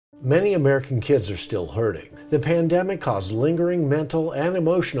Many American kids are still hurting. The pandemic caused lingering mental and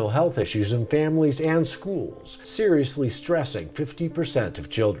emotional health issues in families and schools, seriously stressing 50%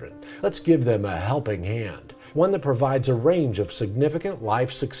 of children. Let's give them a helping hand, one that provides a range of significant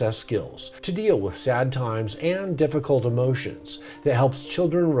life success skills to deal with sad times and difficult emotions, that helps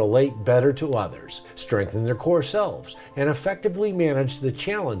children relate better to others, strengthen their core selves, and effectively manage the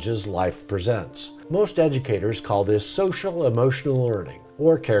challenges life presents. Most educators call this social emotional learning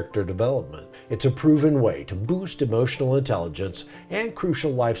or character development. It's a proven way to boost emotional intelligence and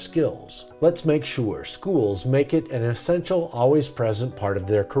crucial life skills. Let's make sure schools make it an essential, always present part of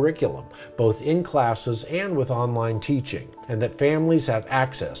their curriculum, both in classes and with online teaching, and that families have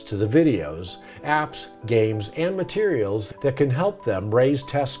access to the videos, apps, games, and materials that can help them raise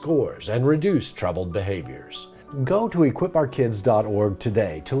test scores and reduce troubled behaviors. Go to EquipOurKids.org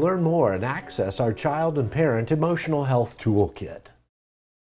today to learn more and access our child and parent emotional health toolkit.